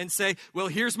judgment and say, well,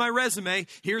 here's my resume,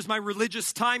 here's my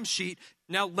religious timesheet,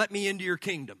 now let me into your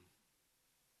kingdom.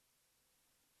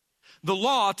 The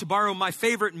law, to borrow my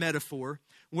favorite metaphor,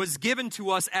 was given to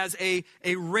us as a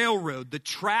railroad, the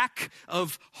track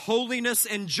of holiness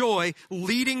and joy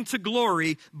leading to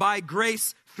glory by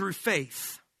grace through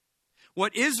faith.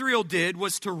 What Israel did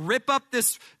was to rip up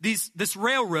this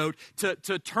railroad,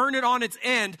 to turn it on its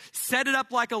end, set it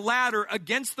up like a ladder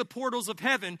against the portals of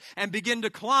heaven, and begin to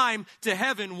climb to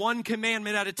heaven one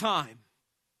commandment at a time,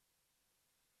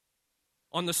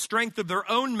 on the strength of their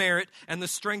own merit and the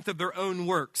strength of their own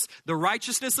works. The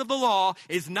righteousness of the law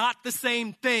is not the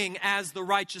same thing as the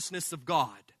righteousness of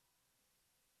God.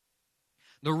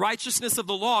 The righteousness of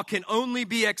the law can only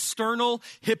be external,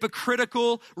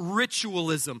 hypocritical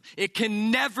ritualism. It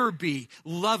can never be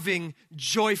loving,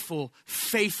 joyful,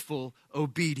 faithful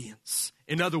obedience.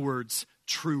 In other words,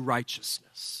 true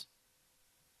righteousness.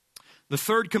 The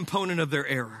third component of their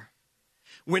error,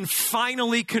 when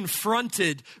finally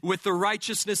confronted with the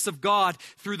righteousness of God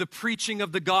through the preaching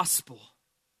of the gospel,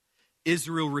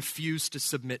 Israel refused to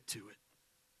submit to it.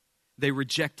 They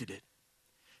rejected it.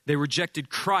 They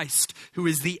rejected Christ, who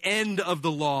is the end of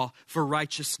the law for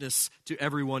righteousness to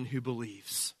everyone who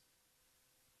believes.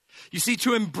 You see,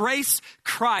 to embrace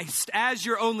Christ as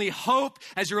your only hope,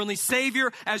 as your only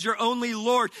Savior, as your only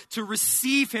Lord, to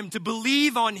receive Him, to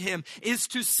believe on Him, is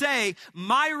to say,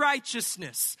 my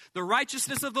righteousness, the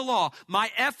righteousness of the law, my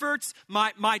efforts,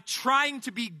 my trying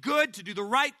to be good, to do the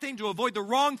right thing, to avoid the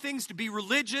wrong things, to be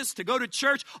religious, to go to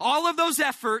church, all of those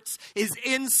efforts is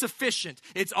insufficient.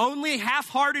 It's only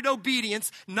half-hearted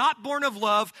obedience, not born of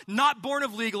love, not born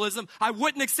of legalism. I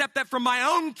wouldn't accept that from my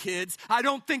own kids. I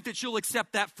don't think that you'll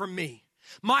accept that from me.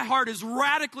 My heart is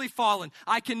radically fallen.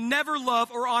 I can never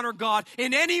love or honor God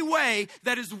in any way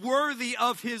that is worthy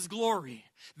of His glory.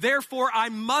 Therefore, I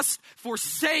must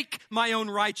forsake my own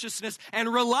righteousness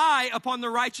and rely upon the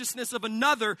righteousness of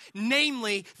another,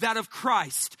 namely that of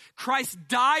Christ. Christ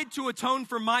died to atone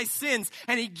for my sins,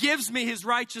 and He gives me His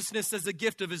righteousness as a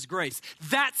gift of His grace.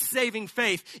 That's saving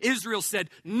faith. Israel said,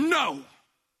 no,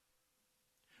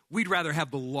 we'd rather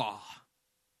have the law.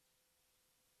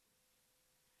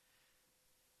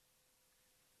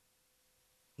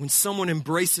 When someone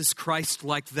embraces Christ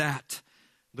like that,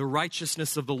 the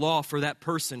righteousness of the law for that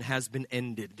person has been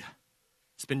ended.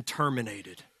 It's been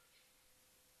terminated.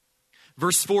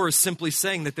 Verse 4 is simply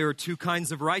saying that there are two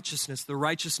kinds of righteousness: the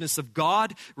righteousness of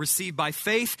God received by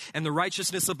faith, and the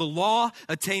righteousness of the law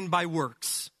attained by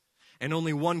works. And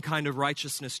only one kind of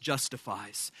righteousness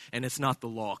justifies, and it's not the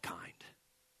law kind.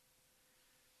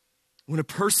 When a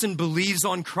person believes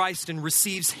on Christ and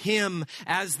receives Him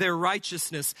as their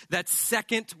righteousness, that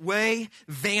second way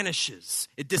vanishes.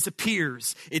 It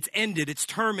disappears. It's ended. It's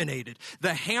terminated.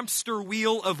 The hamster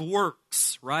wheel of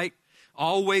works, right?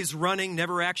 Always running,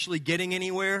 never actually getting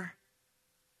anywhere.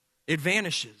 It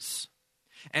vanishes.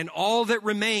 And all that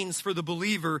remains for the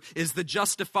believer is the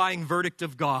justifying verdict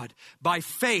of God. By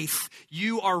faith,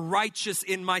 you are righteous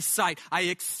in my sight. I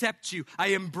accept you. I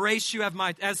embrace you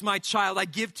as my child. I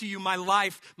give to you my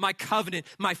life, my covenant,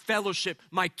 my fellowship,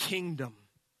 my kingdom.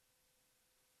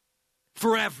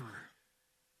 Forever.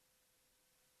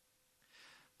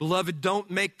 Beloved, don't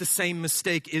make the same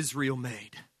mistake Israel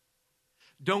made.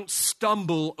 Don't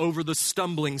stumble over the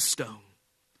stumbling stone.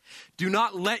 Do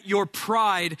not let your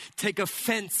pride take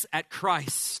offense at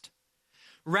Christ.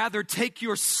 Rather, take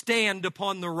your stand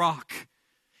upon the rock.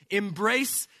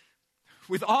 Embrace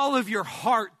with all of your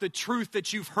heart the truth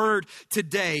that you've heard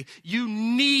today. You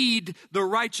need the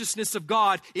righteousness of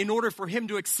God in order for Him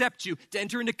to accept you, to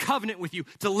enter into covenant with you,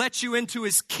 to let you into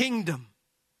His kingdom.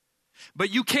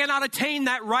 But you cannot attain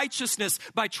that righteousness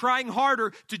by trying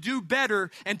harder to do better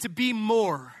and to be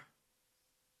more.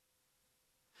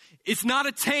 It's not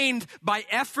attained by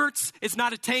efforts. It's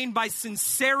not attained by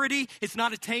sincerity. It's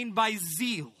not attained by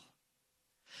zeal.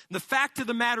 The fact of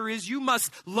the matter is you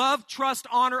must love, trust,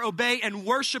 honor, obey, and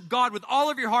worship God with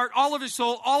all of your heart, all of your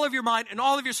soul, all of your mind, and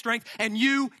all of your strength. And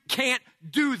you can't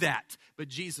do that. But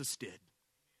Jesus did.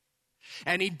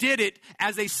 And He did it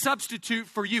as a substitute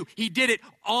for you. He did it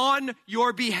on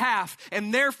your behalf.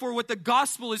 And therefore, what the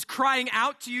gospel is crying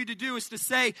out to you to do is to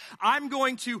say, I'm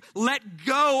going to let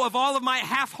go of all of my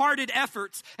half-hearted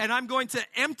efforts, and I'm going to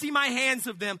empty my hands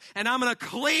of them, and I'm going to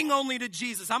cling only to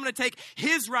Jesus. I'm going to take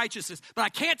His righteousness. But I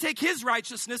can't take His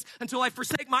righteousness until I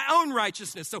forsake my own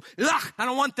righteousness. So, I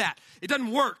don't want that. It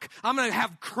doesn't work. I'm going to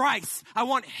have Christ. I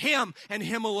want Him and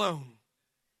Him alone.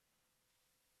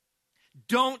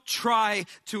 Don't try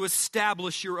to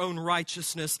establish your own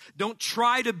righteousness. Don't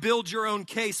try to build your own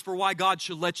case for why God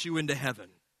should let you into heaven.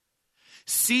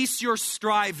 Cease your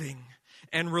striving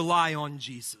and rely on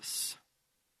Jesus.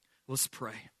 Let's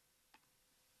pray.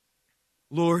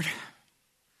 Lord,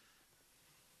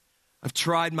 I've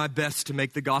tried my best to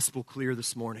make the gospel clear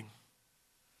this morning.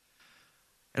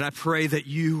 And I pray that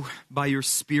you, by your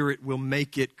Spirit, will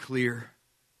make it clear.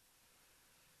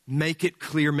 Make it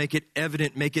clear, make it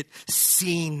evident, make it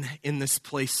seen in this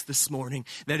place this morning.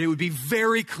 That it would be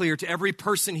very clear to every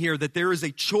person here that there is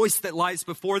a choice that lies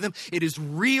before them. It is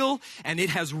real and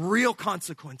it has real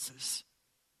consequences.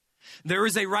 There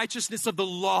is a righteousness of the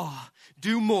law.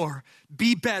 Do more,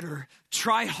 be better,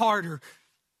 try harder.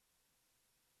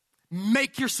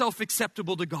 Make yourself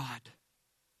acceptable to God.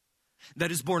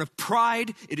 That is born of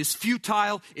pride, it is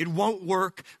futile, it won't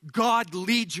work. God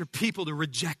leads your people to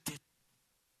reject it.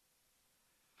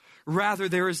 Rather,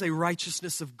 there is a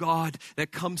righteousness of God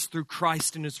that comes through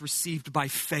Christ and is received by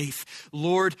faith.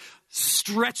 Lord,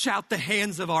 stretch out the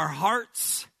hands of our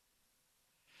hearts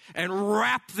and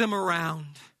wrap them around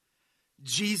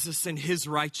Jesus and His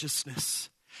righteousness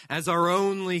as our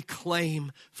only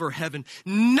claim for heaven.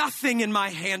 Nothing in my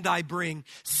hand I bring,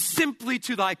 simply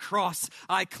to thy cross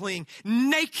I cling.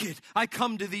 Naked I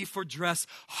come to thee for dress,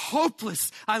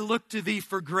 hopeless I look to thee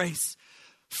for grace.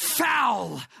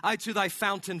 Foul I to thy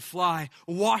fountain fly,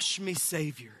 wash me,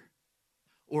 Savior.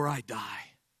 or I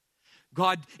die.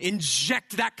 God,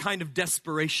 inject that kind of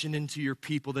desperation into your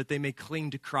people that they may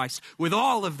cling to Christ with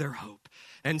all of their hope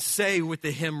and say with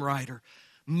the hymn writer,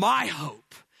 my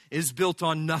hope is built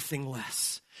on nothing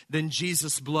less than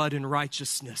Jesus' blood and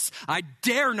righteousness. I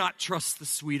dare not trust the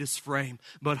sweetest frame,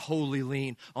 but wholly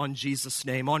lean on Jesus'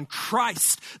 name. On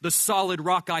Christ, the solid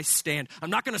rock I stand. I'm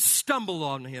not going to stumble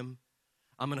on him.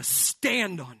 I'm going to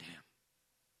stand on him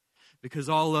because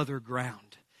all other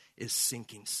ground is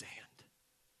sinking sand.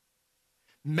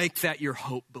 Make that your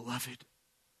hope, beloved.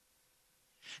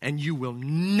 And you will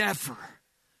never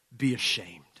be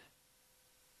ashamed.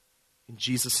 In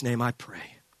Jesus' name I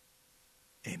pray.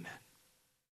 Amen.